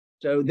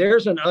So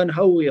there's an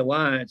unholy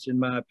alliance, in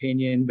my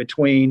opinion,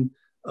 between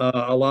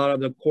a lot of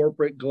the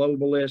corporate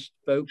globalist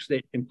folks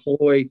that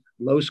employ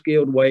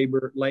low-skilled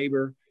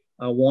labor,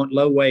 want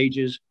low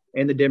wages,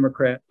 and the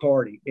Democrat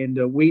Party.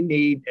 And we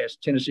need, as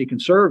Tennessee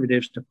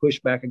conservatives, to push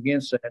back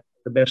against that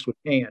the best we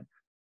can.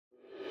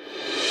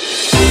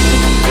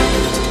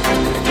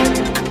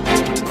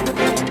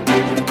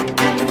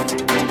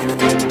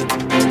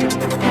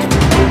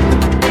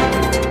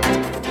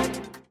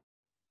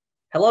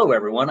 Hello,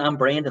 everyone. I'm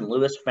Brandon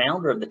Lewis,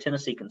 founder of the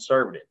Tennessee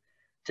Conservative.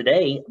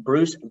 Today,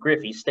 Bruce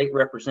Griffey, state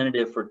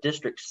representative for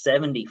District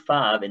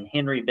 75 in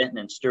Henry, Benton,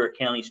 and Stewart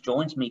counties,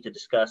 joins me to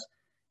discuss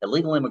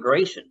illegal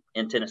immigration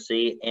in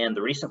Tennessee and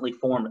the recently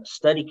formed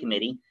study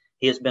committee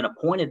he has been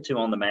appointed to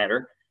on the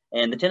matter.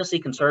 And the Tennessee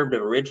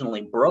Conservative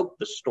originally broke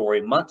the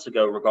story months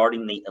ago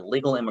regarding the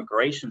illegal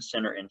immigration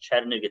center in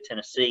Chattanooga,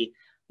 Tennessee,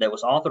 that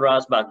was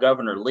authorized by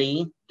Governor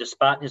Lee,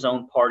 despite his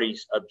own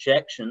party's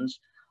objections,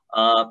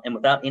 and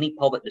without any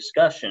public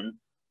discussion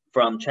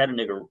from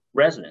Chattanooga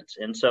residents.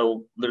 And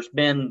so there's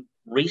been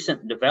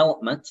recent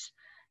developments,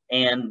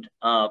 and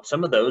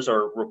some of those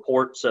are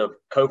reports of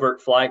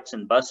covert flights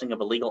and busing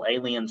of illegal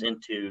aliens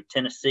into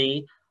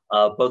Tennessee,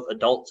 both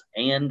adults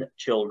and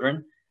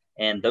children.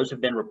 And those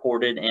have been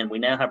reported, and we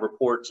now have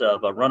reports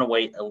of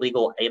runaway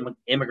illegal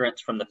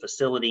immigrants from the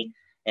facility,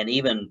 and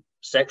even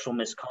sexual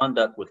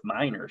misconduct with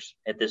minors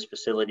at this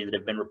facility that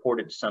have been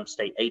reported to some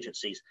state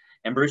agencies.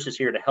 And Bruce is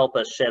here to help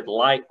us shed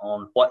light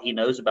on what he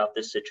knows about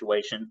this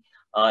situation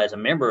as a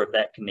member of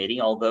that committee,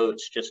 although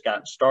it's just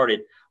gotten started.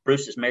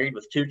 Bruce is married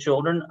with 2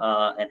 children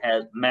and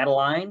has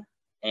Madeline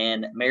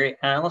and Mary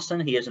Allison.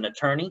 He is an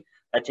attorney,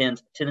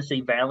 attends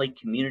Tennessee Valley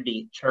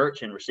Community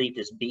Church, and received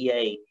his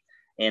BA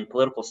in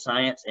political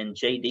science and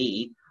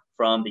JD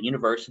from the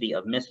University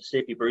of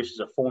Mississippi. Bruce is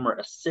a former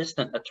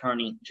assistant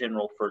attorney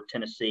general for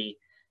Tennessee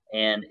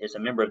and is a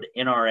member of the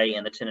NRA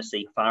and the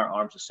Tennessee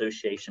Firearms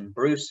Association.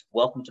 Bruce,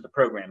 welcome to the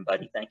program,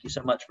 buddy. Thank you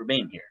so much for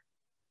being here.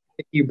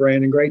 Thank you,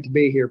 Brandon. Great to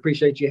be here.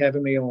 Appreciate you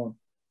having me on.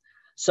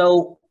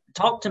 So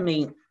talk to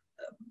me,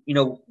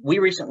 we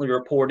recently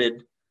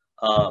reported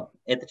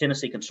at the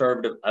Tennessee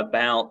Conservative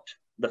about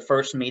the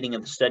first meeting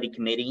of the study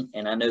committee,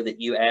 and I know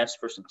that you asked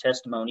for some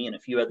testimony and a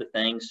few other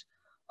things.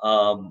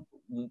 We're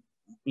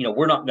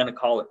not going to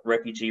call it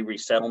refugee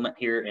resettlement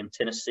here in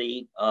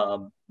Tennessee at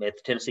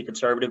the Tennessee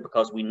Conservative,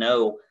 because we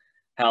know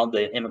how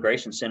the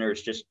immigration center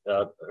is just,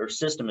 our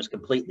system is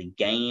completely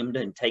gamed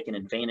and taken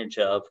advantage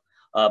of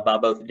by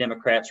both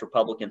Democrats,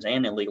 Republicans,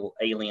 and illegal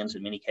aliens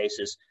in many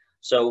cases.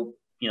 So,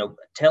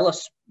 tell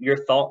us your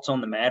thoughts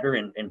on the matter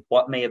and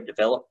what may have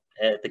developed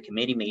at the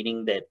committee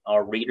meeting that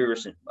our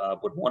readers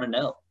would want to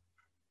know.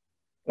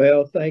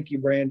 Well, thank you,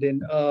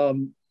 Brandon.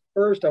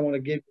 First, I want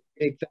to give a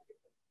big thank you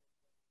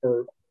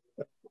for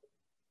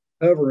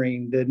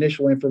covering the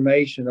initial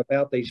information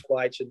about these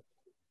flights in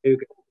the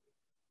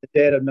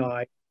dead of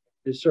night.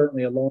 Is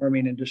certainly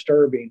alarming and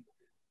disturbing.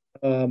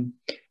 Look,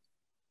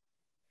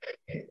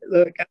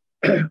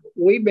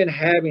 we've been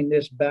having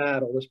this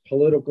battle, this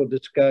political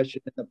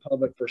discussion in the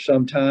public for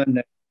some time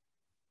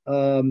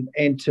now.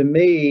 And to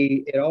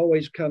me, it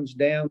always comes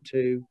down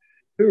to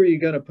who are you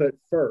going to put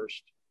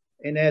first?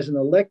 And as an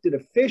elected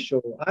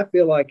official, I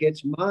feel like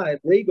it's my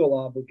legal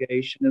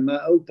obligation and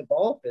my oath of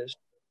office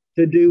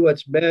to do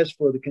what's best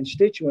for the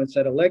constituents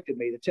that elected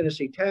me, the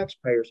Tennessee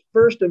taxpayers,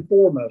 first and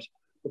foremost,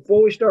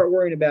 before we start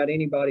worrying about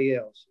anybody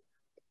else.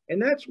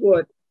 And that's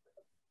what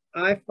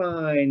I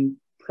find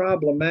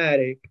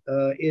problematic,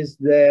 is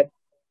that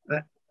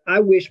I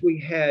wish we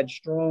had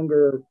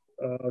stronger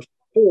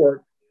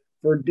support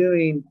for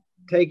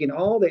taking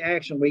all the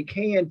action we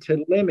can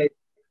to limit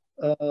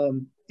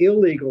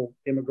illegal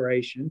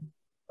immigration,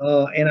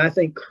 and I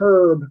think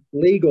curb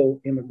legal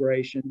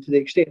immigration to the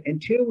extent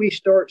until we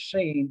start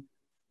seeing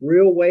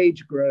real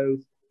wage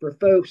growth for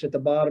folks at the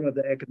bottom of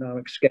the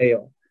economic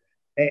scale.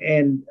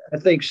 And I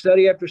think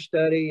study after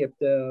study, if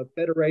the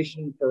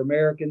Federation for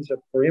Americans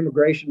for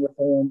Immigration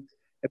Reform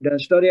have done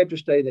study after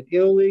study, that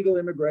illegal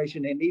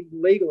immigration and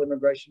even legal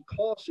immigration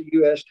costs the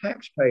U.S.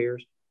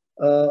 taxpayers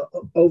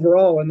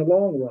overall in the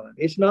long run.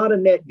 It's not a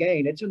net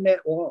gain, it's a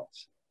net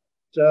loss.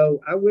 So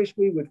I wish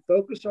we would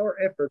focus our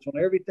efforts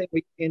on everything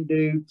we can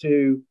do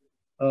to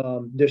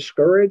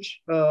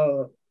discourage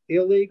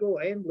illegal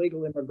and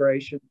legal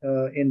immigration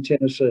in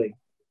Tennessee.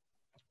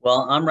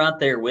 Well, I'm right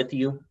there with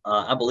you.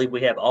 I believe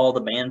we have all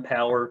the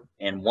manpower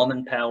and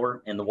woman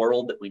power in the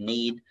world that we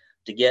need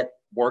to get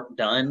work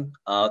done.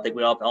 I think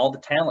we have all the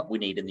talent we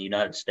need in the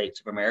United States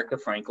of America,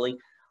 frankly.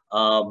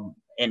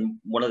 And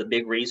one of the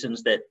big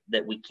reasons that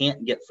we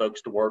can't get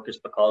folks to work is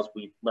because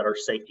we let our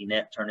safety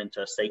net turn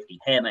into a safety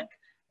hammock.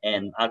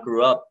 And I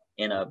grew up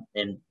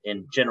in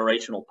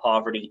generational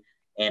poverty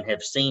and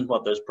have seen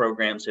what those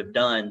programs have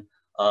done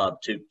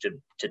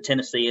to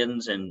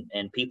Tennesseans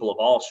and people of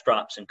all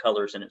stripes and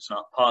colors, and it's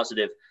not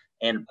positive.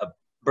 And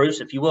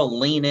Bruce, if you will,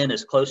 lean in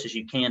as close as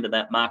you can to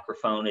that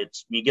microphone.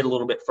 You get a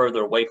little bit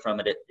further away from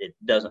it, it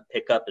doesn't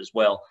pick up as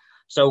well.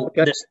 So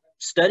okay. This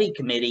study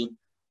committee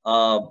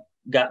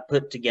got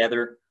put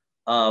together.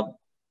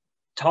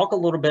 Talk a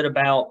little bit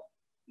about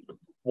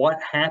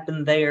what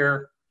happened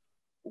there,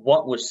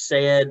 what was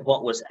said,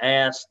 what was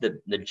asked,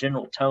 the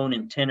general tone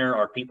and tenor.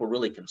 Are people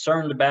really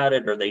concerned about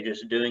it? Are they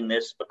just doing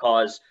this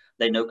because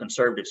they know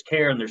conservatives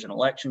care and there's an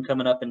election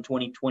coming up in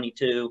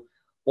 2022?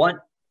 What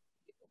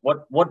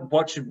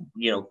should,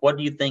 what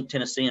do you think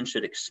Tennesseans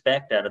should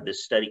expect out of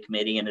this study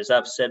committee? And as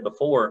I've said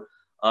before,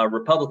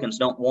 Republicans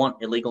don't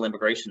want illegal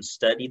immigration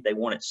studied. They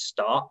want it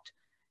stopped.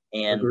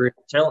 And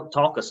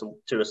talk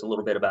to us a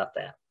little bit about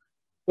that.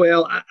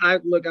 Well, I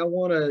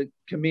want to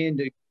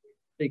commend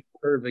the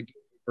conservative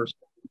for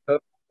an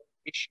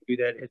issue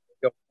that has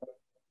gone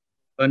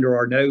under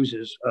our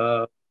noses,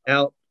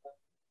 out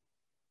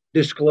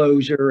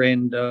disclosure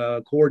and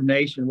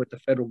coordination with the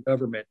federal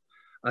government.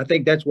 I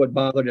think that's what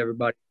bothered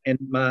everybody. And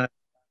my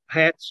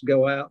hats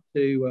go out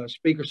to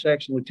Speaker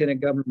Section Lieutenant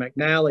Governor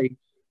McNally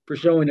for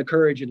showing the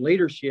courage and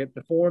leadership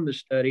to form the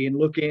study and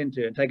look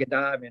into and take a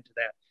dive into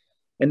that.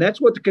 And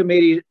that's what the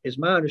committee, is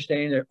my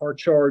understanding, that our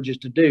charge is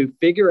to do: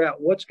 figure out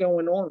what's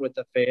going on with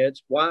the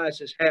feds, why is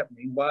this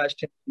happening, why is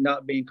Tennessee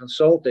not being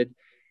consulted,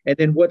 and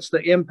then what's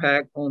the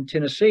impact on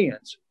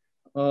Tennesseans.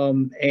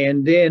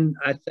 And then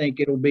I think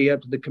it'll be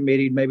up to the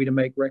committee maybe to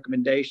make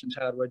recommendations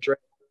how to address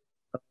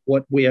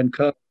what we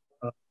uncover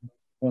on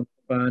the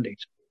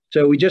findings.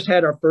 So we just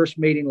had our first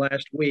meeting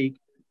last week.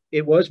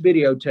 It was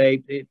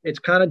videotaped. It's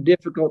kind of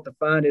difficult to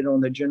find it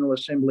on the General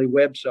Assembly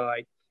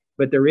website,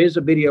 but there is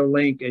a video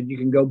link and you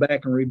can go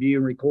back and review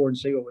and record and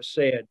see what was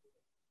said.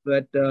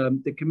 But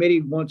the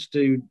committee wants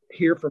to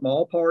hear from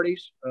all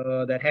parties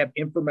that have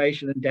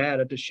information and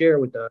data to share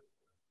with us.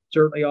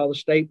 Certainly all the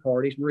state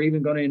parties. We're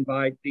even going to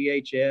invite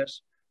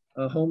DHS,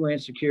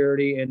 Homeland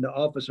Security, and the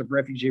Office of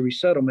Refugee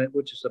Resettlement,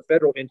 which is a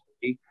federal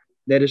entity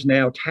that is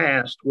now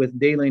tasked with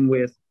dealing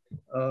with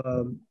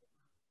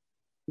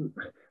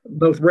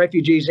both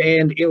refugees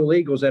and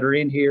illegals that are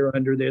in here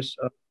under this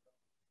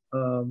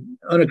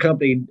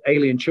unaccompanied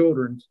alien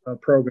children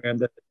program,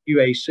 the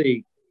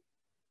UAC.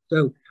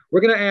 So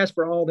we're going to ask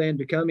for all them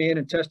to come in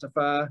and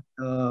testify.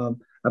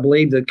 I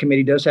believe the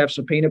committee does have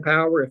subpoena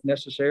power if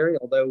necessary,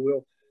 although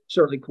we'll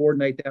certainly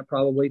coordinate that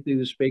probably through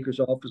the Speaker's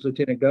office,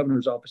 Lieutenant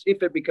Governor's office,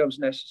 if it becomes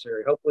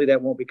necessary. Hopefully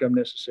that won't become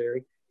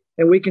necessary.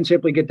 And we can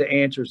simply get the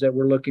answers that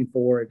we're looking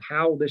for and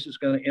how this is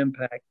going to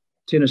impact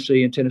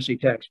Tennessee and Tennessee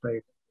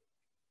taxpayers.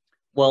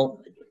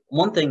 Well,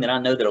 one thing that I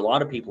know that a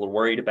lot of people are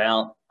worried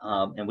about,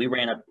 and we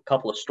ran a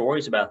couple of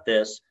stories about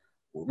this,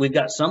 we've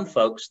got some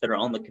folks that are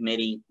on the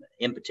committee,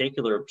 in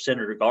particular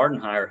Senator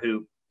Gardenhire,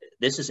 who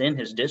this is in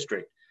his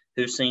district,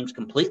 who seems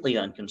completely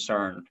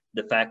unconcerned.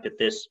 The fact that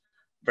this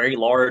very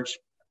large,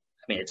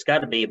 I mean, it's got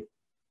to be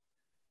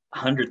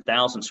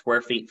 100,000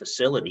 square feet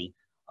facility,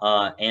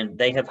 and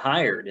they have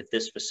hired at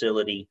this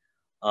facility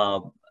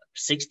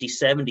 60,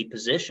 70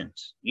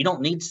 positions. You don't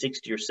need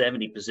 60 or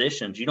 70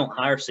 positions. You don't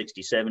hire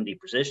 60, 70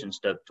 positions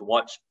to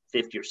watch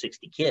 50 or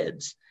 60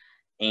 kids.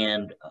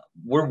 And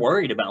we're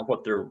worried about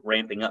what they're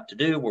ramping up to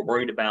do. We're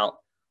worried about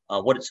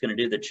what it's going to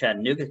do to the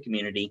Chattanooga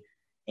community.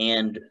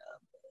 And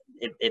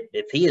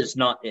if he is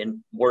not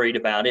worried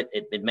about it,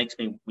 it makes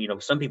me,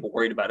 some people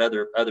worried about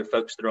other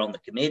folks that are on the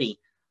committee.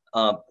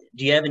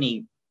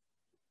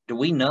 Do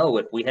we know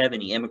if we have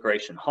any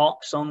immigration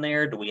hawks on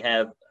there? Do we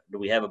have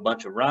a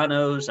bunch of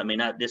rhinos? I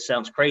mean, this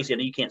sounds crazy. I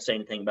know you can't say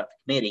anything about the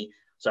committee,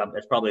 so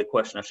that's probably a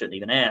question I shouldn't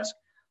even ask.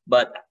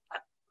 But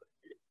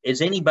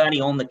is anybody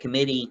on the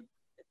committee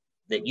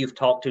that you've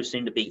talked to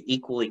seem to be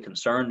equally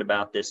concerned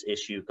about this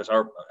issue? Because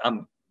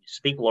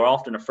people are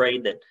often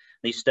afraid that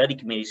these study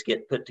committees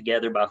get put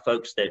together by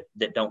folks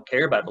that don't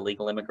care about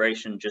illegal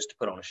immigration just to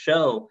put on a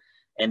show.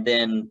 And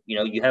then,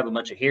 you have a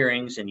bunch of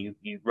hearings and you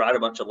write a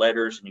bunch of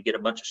letters and you get a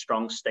bunch of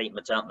strong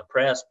statements out in the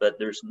press, but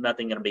there's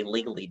nothing going to be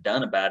legally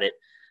done about it.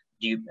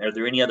 Are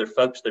there any other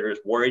folks that are as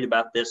worried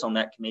about this on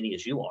that committee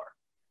as you are?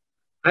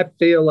 I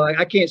feel like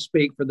I can't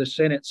speak for the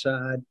Senate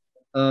side.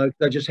 I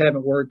just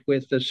haven't worked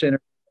with the Senate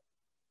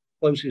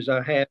close as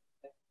I have.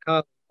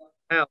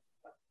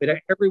 But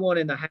everyone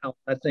in the House,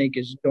 I think,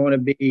 is going to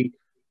be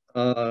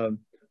a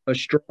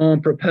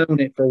strong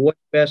proponent for what's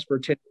best for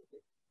Tennessee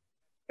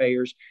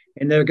taxpayers,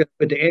 and they're going to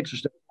put the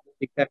interest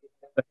of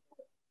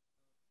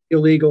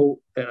illegal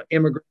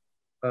immigrants,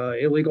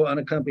 illegal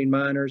unaccompanied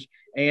minors,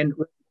 and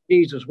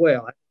refugees as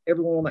well.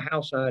 Everyone on the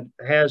House side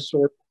has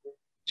sort of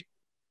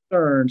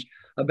concerns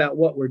about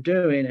what we're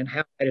doing and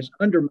how that is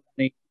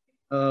undermining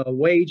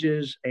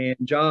wages and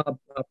job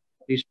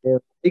opportunities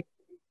for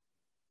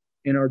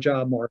in our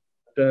job market.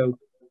 So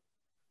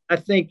I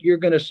think you're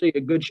going to see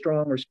a good,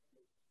 strong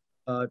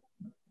response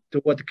to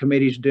what the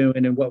committee is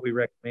doing and what we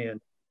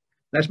recommend.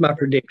 That's my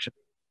prediction.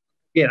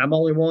 Again, I'm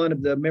only one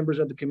of the members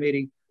of the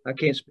committee. I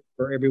can't speak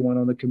for everyone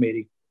on the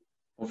committee.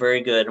 Well,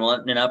 very good. Well,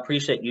 and I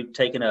appreciate you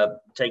taking a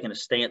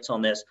stance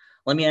on this.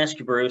 Let me ask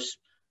you, Bruce,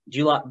 do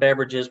you like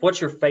beverages? What's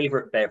your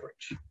favorite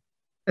beverage?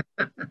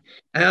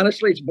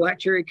 Honestly, it's black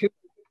cherry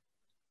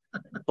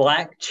Kool-Aid.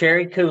 Black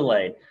cherry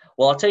Kool-Aid.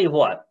 Well, I'll tell you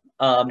what.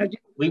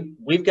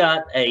 We've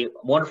got a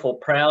wonderful,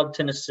 proud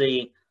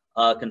Tennessee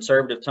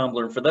conservative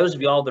tumbler. And for those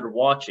of y'all that are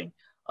watching,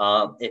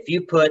 if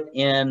you put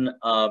in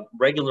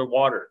regular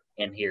water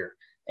in here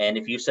And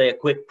if you say a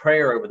quick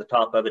prayer over the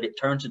top of it, it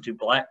turns into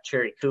black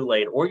cherry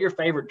Kool-Aid or your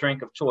favorite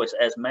drink of choice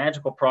as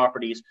magical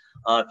properties.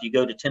 If you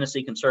go to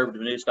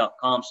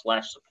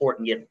TennesseeConservativeNews.com/support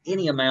and give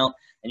any amount,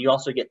 and you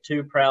also get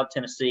 2 proud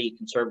Tennessee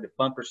conservative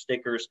bumper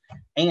stickers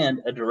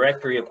and a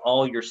directory of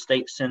all your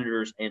state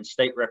senators and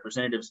state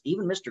representatives.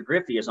 Even Mr.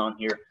 Griffey is on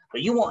here,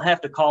 but you won't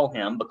have to call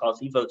him because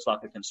he votes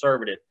like a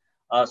conservative.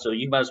 So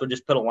you might as well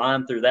just put a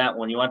line through that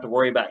one. You don't have to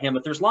worry about him,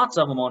 but there's lots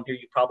of them on here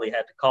you probably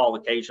have to call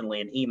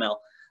occasionally and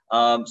email.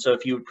 So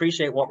if you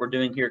appreciate what we're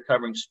doing here,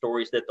 covering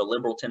stories that the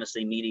liberal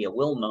Tennessee media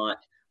will not,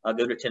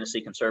 go to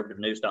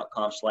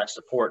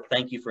TennesseeConservativeNews.com/support.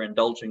 Thank you for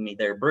indulging me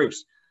there,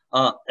 Bruce.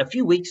 A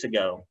few weeks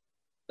ago,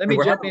 let me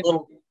jump in.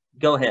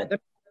 Go ahead. Let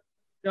me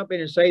jump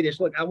in and say this.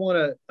 Look, I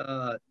want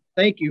to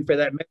thank you for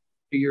that message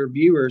to your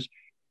viewers.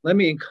 Let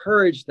me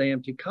encourage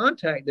them to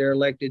contact their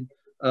elected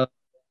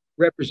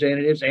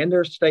representatives and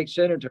their state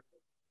senators to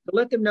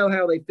let them know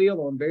how they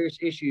feel on various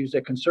issues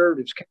that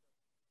conservatives can.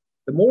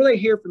 The more they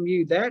hear from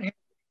you, that has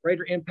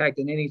greater impact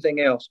than anything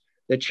else.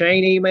 The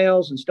chain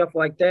emails and stuff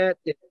like that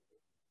that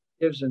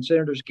representatives and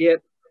senators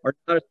get are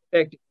not as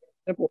effective.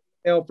 Simple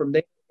email from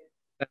them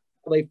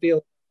how they feel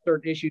on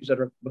certain issues that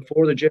are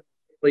before the general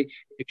assembly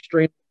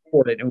extremely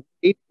important, and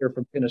we need to hear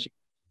from Tennessee.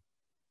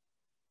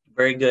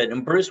 Very good.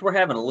 And Bruce, we're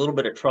having a little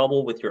bit of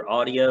trouble with your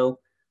audio.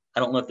 I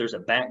don't know if there's a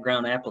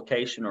background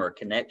application or a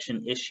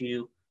connection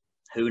issue.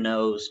 Who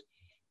knows?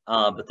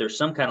 But there's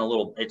some kind of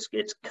little, it's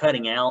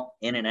cutting out,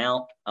 in and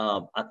out.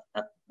 I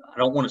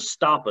don't want to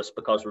stop us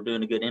because we're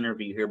doing a good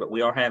interview here, but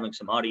we are having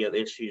some audio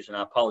issues, and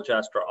I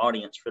apologize to our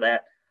audience for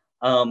that.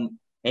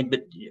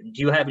 But do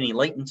you have any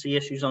latency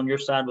issues on your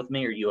side with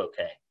me? Or are you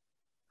okay?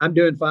 I'm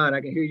doing fine.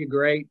 I can hear you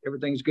great.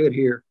 Everything's good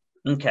here.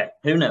 Okay.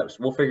 Who knows?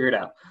 We'll figure it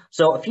out.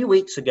 So a few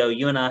weeks ago,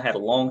 you and I had a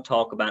long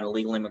talk about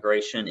illegal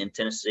immigration in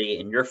Tennessee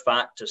and your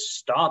fight to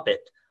stop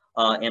it,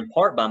 in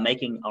part by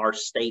making our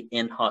state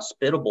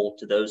inhospitable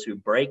to those who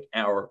break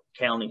our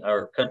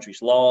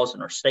country's laws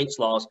and our state's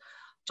laws.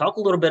 Talk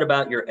a little bit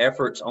about your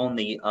efforts on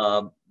the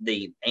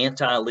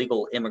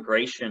anti-illegal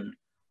immigration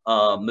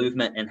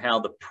movement and how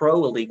the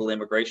pro-illegal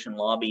immigration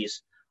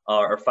lobbies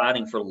are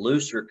fighting for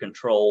looser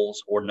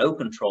controls or no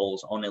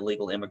controls on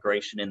illegal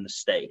immigration in the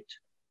state.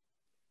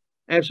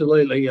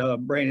 Absolutely,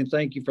 Brandon.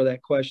 Thank you for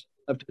that question.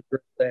 I'd love to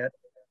address that.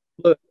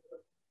 Look,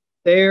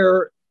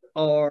 there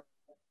are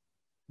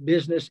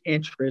business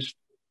interests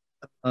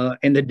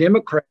and the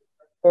Democratic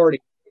Party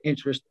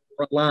interests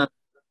aligned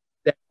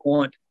that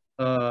want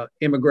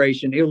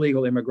immigration,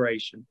 illegal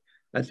immigration.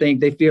 I think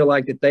they feel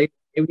like that they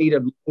need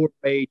a lower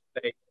wage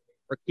pay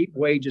or keep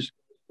wages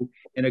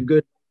in a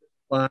good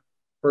supply.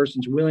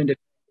 Persons willing to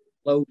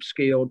low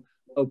skilled,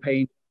 low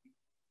paying.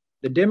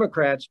 The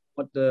Democrats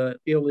want the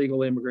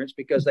illegal immigrants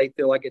because they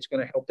feel like it's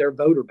going to help their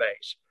voter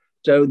base.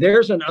 So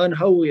there's an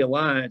unholy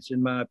alliance,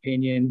 in my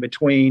opinion,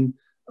 between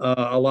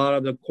a lot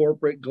of the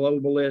corporate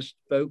globalist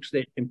folks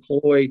that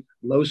employ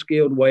low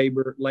skilled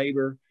labor,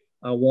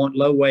 want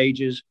low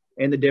wages,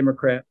 and the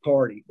Democrat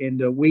Party.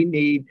 And we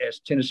need, as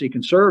Tennessee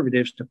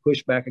conservatives, to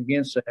push back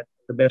against that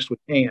the best we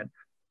can.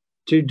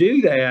 To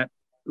do that,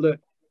 look,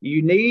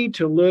 you need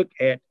to look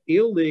at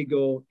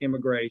illegal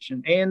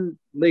immigration and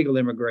legal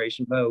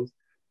immigration both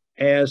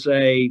as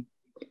a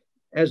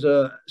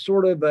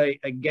sort of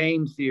a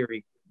game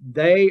theory.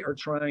 They are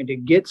trying to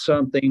get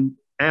something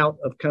out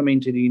of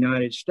coming to the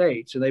United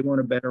States. So they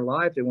want a better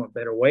life. They want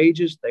better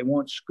wages. They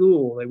want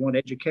school. They want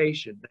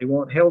education. They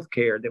want health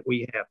care that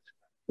we have.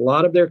 A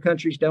lot of their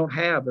countries don't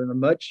have. They're in a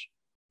much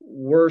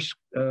worse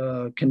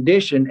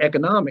condition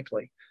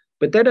economically.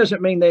 But that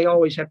doesn't mean they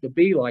always have to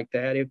be like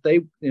that. If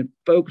they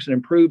focus and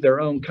improve their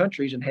own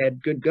countries and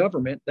had good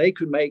government, they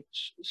could make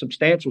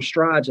substantial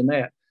strides in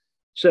that.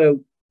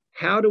 So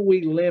how do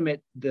we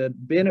limit the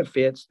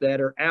benefits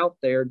that are out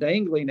there,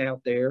 dangling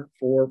out there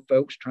for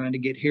folks trying to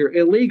get here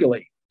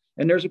illegally?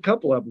 And there's a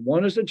couple of them.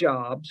 One is the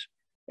jobs.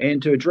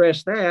 And to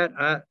address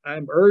that,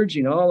 I'm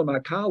urging all of my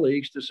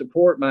colleagues to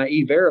support my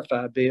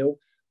E-Verify bill,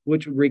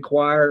 which would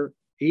require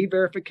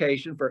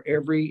E-verification for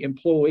every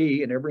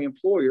employee and every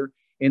employer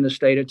in the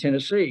state of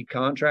Tennessee,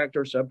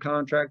 contractors,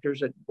 subcontractors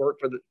that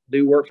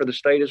do work for the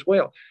state as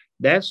well.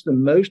 That's the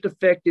most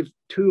effective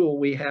tool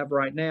we have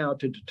right now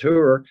to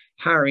deter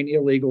hiring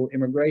illegal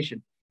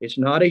immigration. It's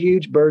not a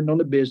huge burden on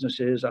the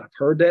businesses. I've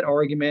heard that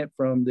argument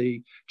from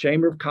the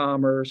Chamber of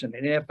Commerce and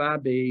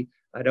NFIB.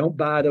 I don't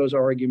buy those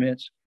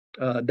arguments.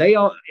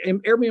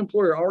 Every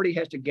employer already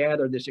has to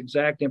gather this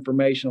exact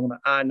information on the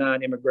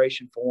I-9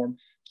 immigration form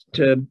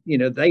to,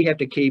 they have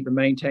to keep and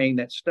maintain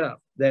that stuff,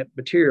 that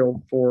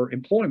material for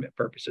employment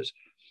purposes.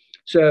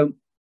 So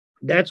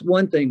that's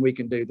one thing we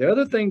can do. The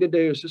other thing to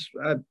do is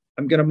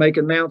I'm going to make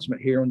an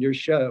announcement here on your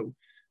show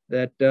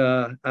that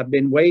I've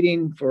been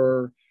waiting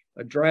for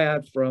a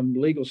draft from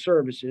Legal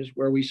Services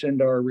where we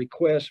send our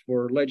request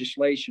for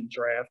legislation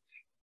draft.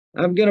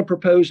 I'm going to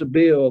propose a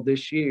bill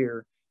this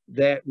year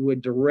that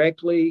would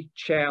directly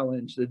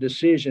challenge the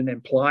decision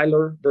in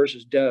Plyler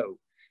versus Doe.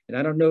 And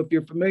I don't know if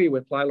you're familiar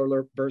with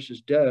Plyler versus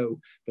Doe,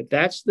 but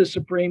that's the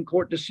Supreme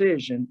Court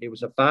decision. It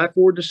was a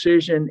 5-4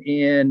 decision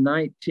in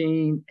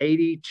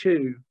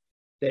 1982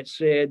 that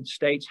said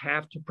states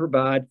have to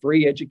provide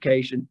free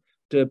education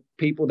to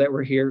people that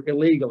were here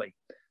illegally.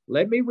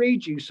 Let me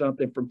read you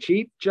something from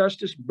Chief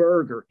Justice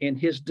Berger in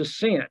his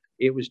dissent.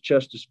 It was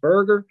Justice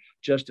Berger,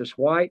 Justice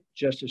White,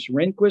 Justice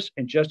Rehnquist,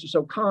 and Justice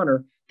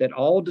O'Connor that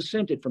all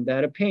dissented from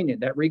that opinion.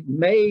 That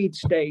made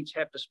states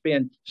have to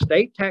spend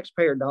state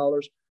taxpayer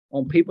dollars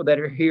on people that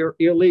are here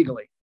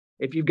illegally.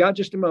 If you've got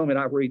just a moment,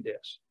 I'll read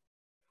this.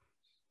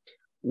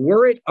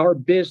 Were it our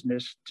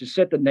business to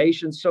set the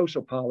nation's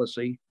social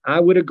policy,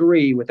 I would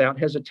agree without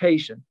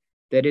hesitation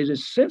that it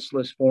is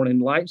senseless for an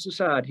enlightened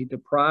society to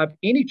deprive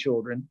any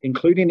children,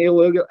 including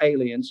illegal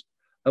aliens,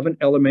 of an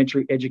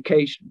elementary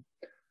education.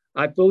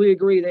 I fully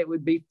agree that it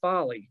would be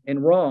folly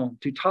and wrong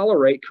to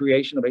tolerate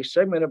creation of a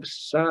segment of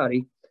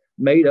society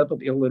made up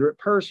of illiterate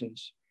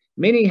persons,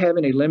 many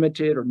having a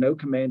limited or no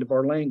command of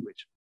our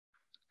language.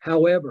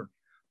 However,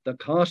 the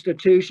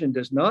Constitution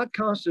does not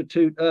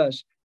constitute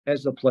us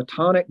as the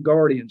Platonic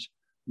guardians,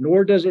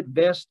 nor does it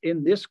vest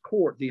in this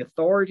court the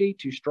authority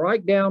to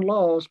strike down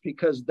laws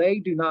because they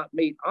do not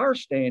meet our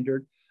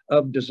standard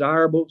of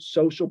desirable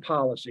social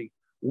policy,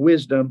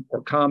 wisdom,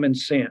 or common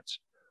sense.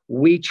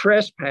 We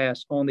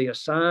trespass on the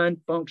assigned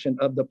function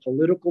of the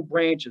political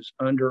branches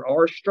under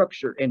our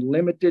structure and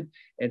limited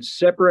and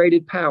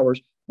separated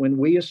powers when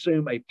we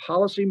assume a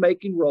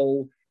policy-making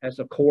role as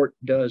the court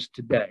does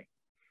today.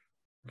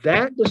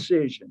 That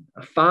decision,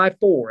 a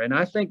 5-4, and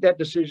I think that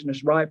decision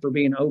is right for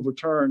being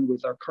overturned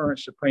with our current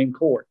Supreme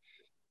Court.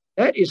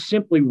 That is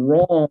simply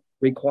wrong,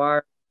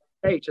 required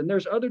states. And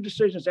there's other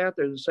decisions out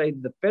there that say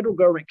the federal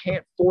government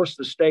can't force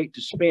the state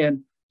to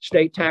spend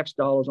state tax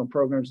dollars on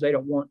programs they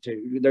don't want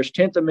to. There's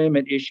 10th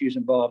Amendment issues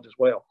involved as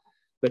well.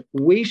 But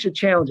we should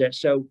challenge that.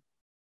 So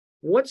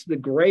what's the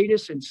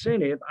greatest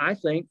incentive, I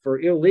think, for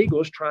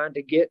illegals trying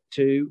to get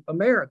to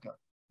America?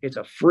 It's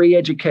a free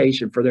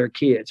education for their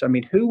kids. I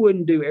mean, who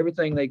wouldn't do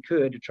everything they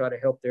could to try to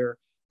help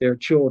their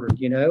children,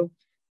 you know?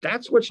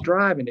 That's what's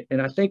driving it.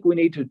 And I think we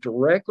need to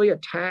directly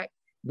attack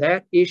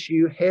that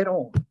issue head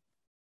on.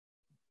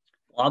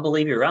 Well, I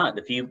believe you're right.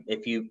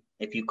 If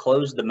you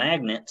close the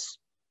magnets,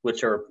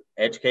 which are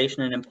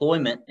education and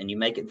employment, and you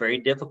make it very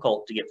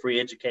difficult to get free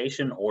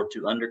education or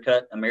to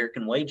undercut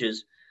American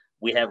wages,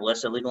 we have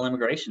less illegal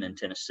immigration in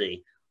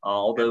Tennessee.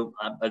 Although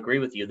I agree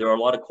with you, there are a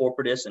lot of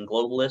corporatists and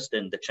globalists,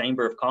 and the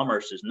Chamber of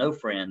Commerce is no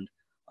friend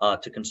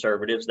to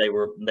conservatives. They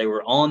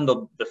were on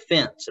the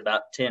fence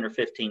about 10 or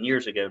 15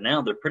 years ago.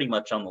 Now they're pretty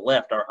much on the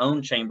left. Our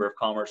own Chamber of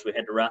Commerce, we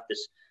had to write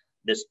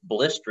this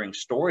blistering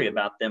story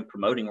about them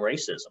promoting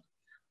racism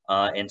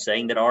and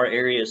saying that our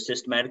area is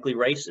systematically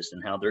racist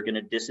and how they're going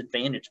to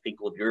disadvantage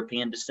people of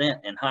European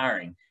descent in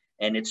hiring.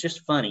 And it's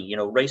just funny, you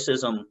know,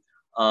 racism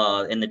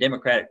and the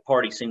Democratic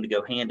Party seem to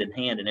go hand in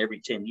hand, and every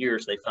 10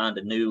 years they find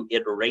a new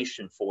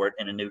iteration for it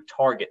and a new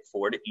target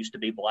for it. It used to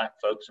be black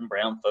folks and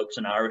brown folks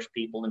and Irish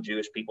people and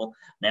Jewish people.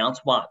 Now it's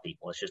white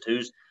people. It's just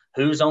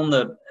who's on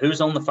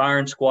the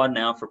firing squad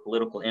now for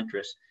political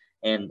interest.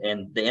 And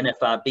the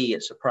NFIB,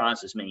 it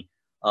surprises me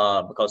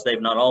because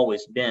they've not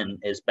always been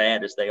as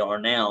bad as they are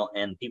now,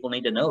 and people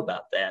need to know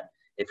about that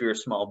if you're a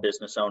small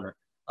business owner.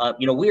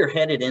 You know, we are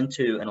headed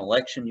into an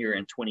election year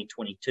in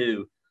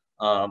 2022.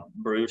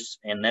 Bruce,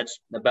 and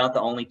that's about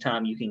the only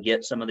time you can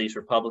get some of these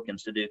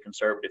Republicans to do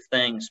conservative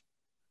things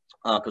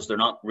because they're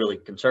not really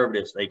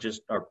conservatives. They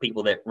just are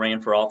people that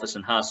ran for office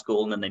in high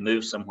school and then they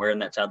moved somewhere, and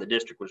that's how the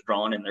district was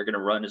drawn, and they're going to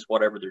run as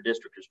whatever their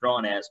district is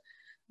drawn as.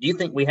 Do you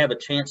think we have a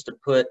chance to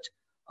put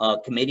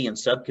committee and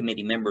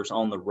subcommittee members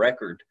on the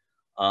record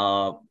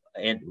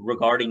and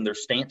regarding their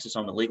stances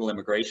on illegal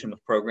immigration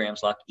with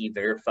programs like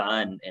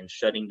E-Verify and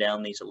shutting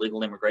down these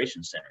illegal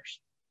immigration centers?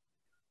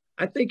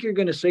 I think you're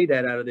going to see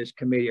that out of this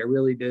committee. I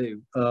really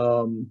do.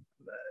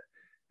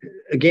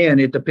 Again,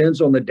 it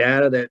depends on the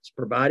data that's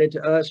provided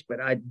to us,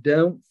 but I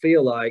don't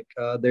feel like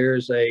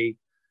there's a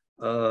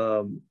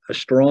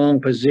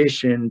strong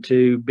position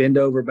to bend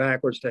over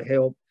backwards to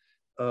help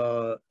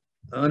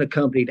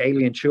unaccompanied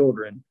alien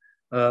children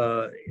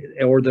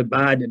or the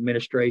Biden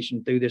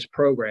administration through this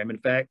program. In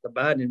fact, the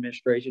Biden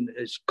administration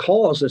has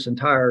caused this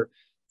entire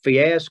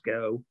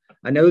fiasco.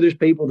 I know there's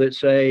people that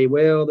say,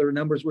 well, their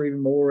numbers were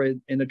even more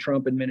in the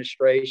Trump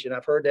administration.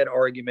 I've heard that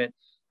argument.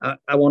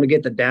 I want to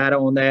get the data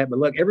on that. But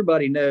look,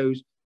 everybody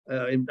knows,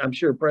 and I'm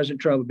sure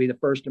President Trump would be the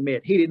first to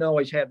admit, he didn't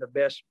always have the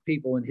best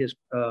people in his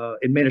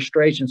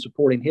administration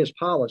supporting his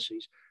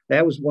policies.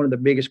 That was one of the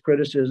biggest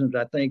criticisms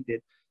I think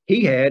that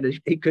he had.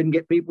 He couldn't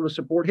get people to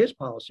support his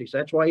policies.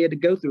 That's why he had to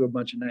go through a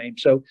bunch of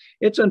names. So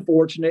it's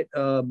unfortunate.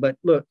 But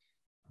look,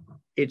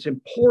 it's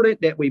important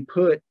that we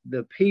put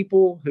the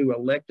people who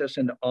elect us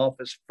into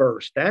office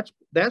first.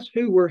 That's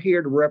who we're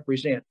here to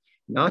represent,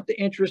 not the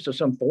interests of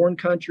some foreign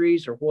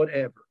countries or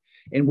whatever.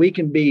 And we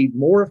can be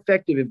more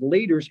effective as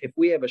leaders if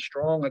we have a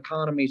strong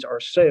economies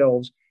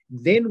ourselves.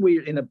 Then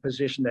we're in a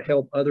position to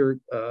help other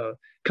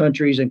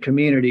countries and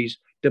communities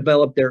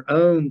develop their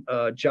own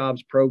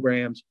jobs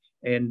programs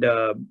and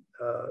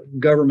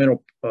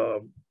governmental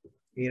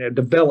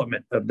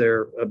development of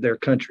their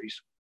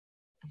countries.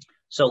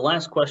 So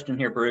last question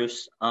here,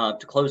 Bruce,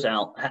 to close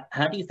out,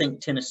 how do you think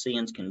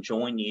Tennesseans can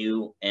join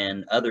you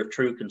and other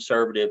true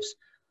conservatives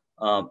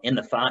in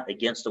the fight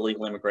against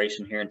illegal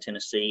immigration here in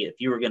Tennessee? If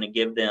you were going to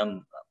give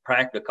them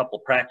a couple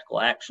practical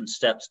action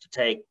steps to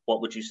take,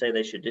 what would you say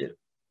they should do?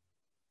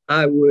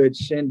 I would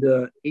send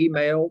an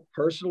email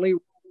personally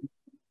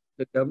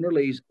to Governor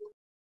Lee's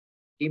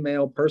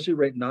email, personally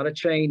written, not a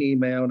chain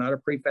email, not a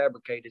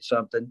prefabricated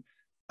something,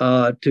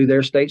 to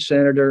their state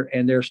senator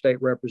and their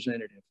state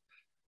representative.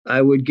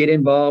 I would get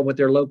involved with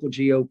their local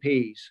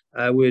GOPs.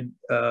 I would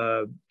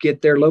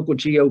get their local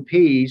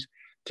GOPs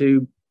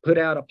to put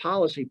out a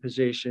policy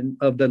position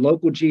of the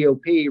local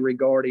GOP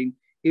regarding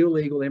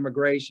illegal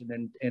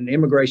immigration and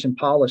immigration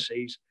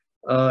policies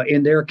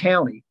in their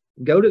county.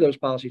 Go to those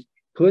policies,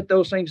 put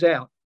those things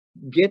out,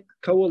 get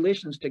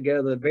coalitions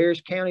together, the various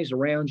counties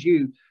around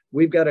you.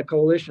 We've got a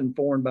coalition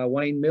formed by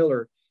Wayne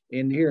Miller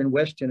here in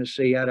West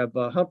Tennessee out of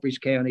Humphreys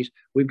counties.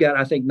 We've got,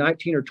 I think,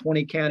 19 or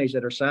 20 counties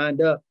that are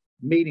signed up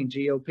meeting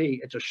GOP.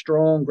 It's a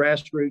strong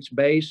grassroots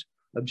base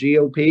of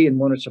GOP and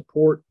want to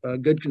support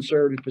good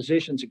conservative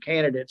positions and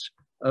candidates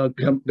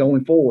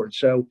going forward.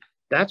 So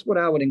that's what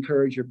I would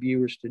encourage your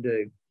viewers to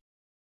do.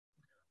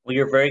 Well,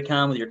 you're very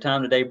kind with your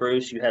time today,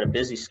 Bruce. You had a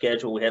busy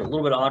schedule. We had a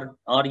little bit of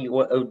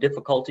audio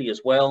difficulty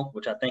as well,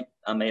 which I think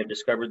I may have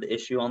discovered the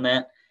issue on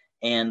that.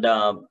 And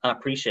I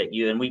appreciate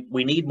you. And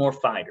we need more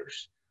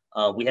fighters.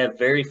 We have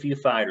very few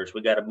fighters.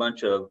 We got a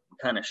bunch of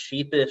kind of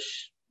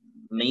sheepish,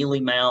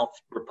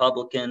 mealy-mouthed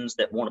Republicans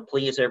that want to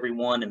please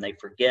everyone, and they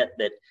forget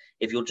that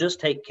if you'll just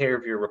take care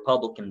of your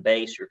Republican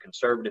base, your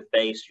conservative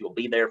base, you'll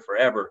be there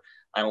forever.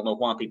 I don't know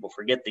why people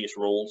forget these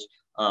rules,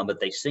 but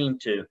they seem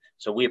to.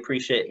 So we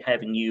appreciate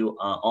having you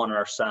on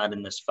our side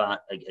in this fight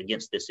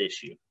against this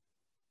issue.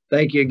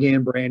 Thank you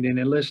again, Brandon.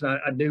 And listen,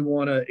 I do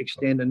want to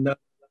extend another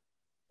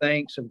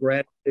thanks of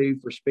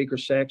gratitude for Speaker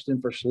Sexton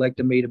for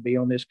selecting me to be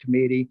on this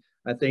committee.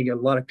 I think a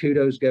lot of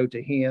kudos go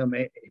to him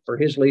for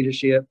his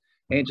leadership,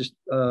 and just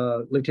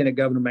Lieutenant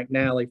Governor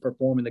McNally for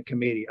forming the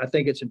committee. I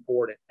think it's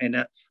important, and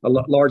a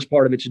large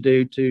part of it's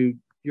due to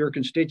your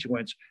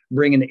constituents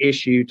bringing the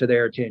issue to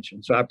their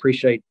attention. So I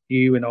appreciate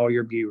you and all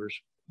your viewers.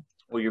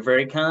 Well, you're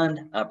very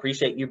kind. I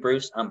appreciate you,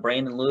 Bruce. I'm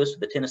Brandon Lewis with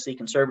the Tennessee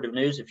Conservative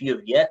News. If you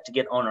have yet to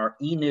get on our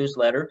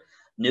e-newsletter,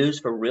 News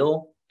for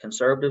Real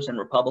Conservatives and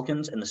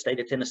Republicans in the state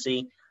of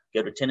Tennessee,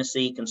 go to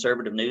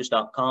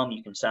TennesseeConservativeNews.com.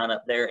 You can sign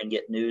up there and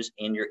get news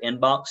in your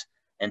inbox.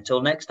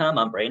 Until next time,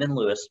 I'm Brandon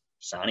Lewis,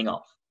 signing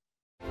off.